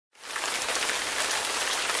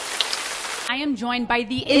I am joined by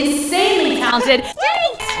the insanely talented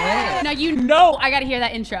Stray. Now you know I gotta hear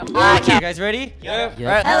that intro. You guys ready? Yep.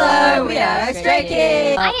 Right. Hello, we are Stray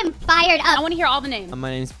Kids. I am fired up. I want to hear all the names. My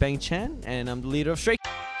name is Bang Chan, and I'm the leader of Stray.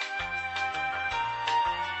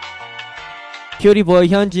 Cutie boy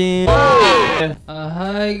Hyunjin.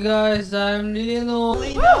 Hi guys, I'm Lino.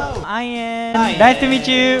 I am. Hi. Nice to meet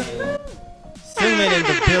you. Sungmin in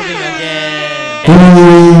the building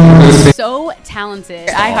again. So talented.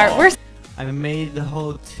 iHEART. We're I made the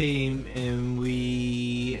whole team, and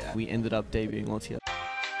we ended up debuting all together.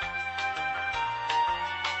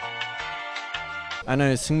 I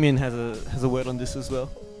know Sungmin has a word on this as well.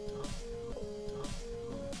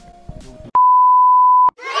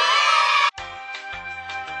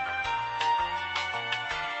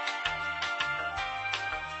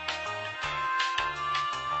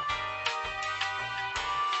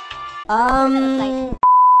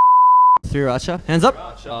 Three Racha. Hands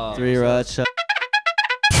up. Three Racha.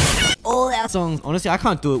 All that songs. Honestly, I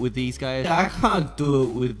can't do it with these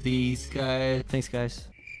guys. Thanks, guys.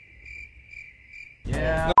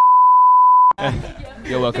 Yeah.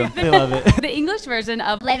 You're welcome. They love it. the English version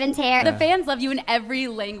of Levanter. The fans love you in every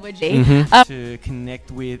language. To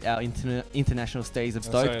connect with our international stage of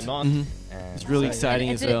Stoked. It's really exciting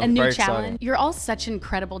It's as well. a new Very challenge. exciting. You're all such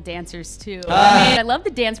incredible dancers too. I mean, I love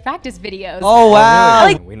the dance practice videos. Oh wow!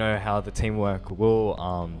 Really? We know how the teamwork will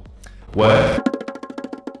work.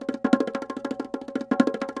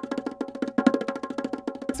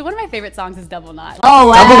 So one of my favorite songs is Double Knot. Oh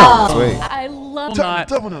wow! Sweet. I love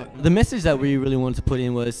Double Knot. The message that we really wanted to put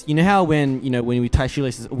in was, you know how when we tie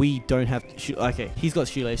shoelaces, we don't have okay, he's got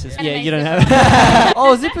shoelaces. Yeah, you don't have.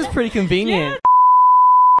 Oh, zipper's pretty convenient.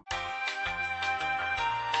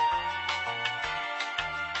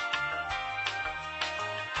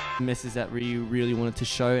 Message that we really wanted to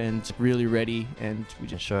show and really ready, and we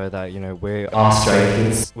just Show that we are Stray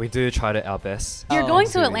Kids. We do try to our best. You're Oh, going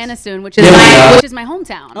to serious. Atlanta soon, which is my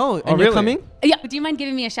hometown. and really? you're coming? Yeah. Do you mind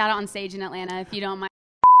giving me a shout out on stage in Atlanta if you don't mind?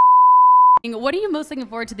 What are you most looking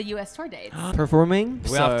forward to the US tour dates? Performing.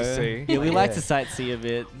 We have to see. Yeah, we like Yeah. to sightsee a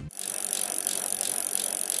bit.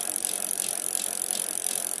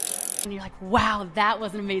 And you're like, wow, that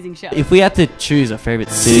was an amazing show. If we had to choose a favorite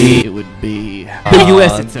city, it would be the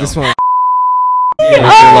US itself. This one. Oh,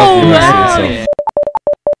 wow. Yeah.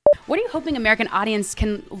 What are you hoping American audience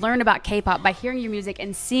can learn about K-pop by hearing your music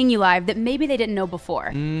and seeing you live that maybe they didn't know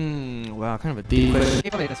before? Wow, kind of a deep question.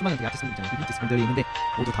 K-팝에 약간 수많은 아티스트들 있잖아요. 아티스트분들이 있는데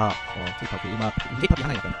모두 다 K-팝 음악, K-팝이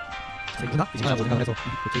하나의 약간 문화이지만이라고 생각을 해서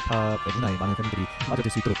K-팝의 문화에 많은 팬들이 빠져들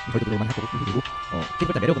수 있도록 저희도 노력을 많이 하고 그리고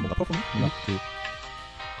K-팝의 매력은 뭔가 퍼포밍,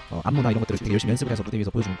 안무나 이런 것들을 되게 열심히 연습을 해서 무대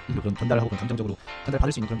위에서 보여주는 그런 전달을 하고 감정적으로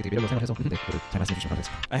전달받을 수 있는 그런 게 되게 매력이라고 생각해서 그걸 잘 말씀해 주시면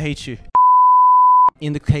감사하겠습니다. I hate you.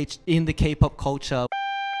 In the K-pop culture.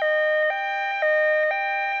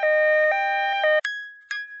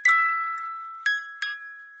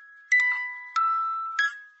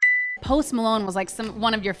 Post Malone was like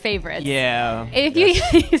one of your favorites. Yeah. If you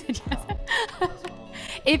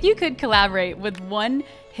if you could collaborate with one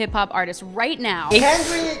hip hop artist right now,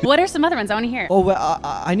 what are some other ones? I want to hear. Oh, well,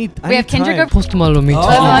 I need. We have Kendrick or Post Malone. Me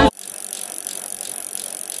too.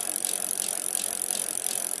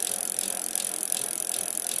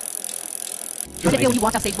 Did it feel when you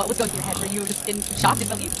walked off stage? What was going through your head? Were you just in shock,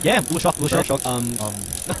 disbelief? Yeah, we were shocked. Yeah,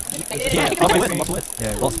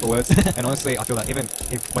 lots of words. And honestly, I feel that even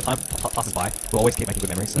if when time passes by, we'll always keep making good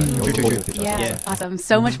memories. So we'll do with each other. Yeah, awesome.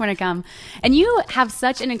 So much more to come. And you have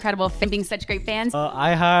such an incredible fan, being such great fans.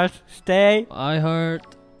 iHeart, stay. iHeart.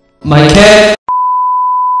 My cat.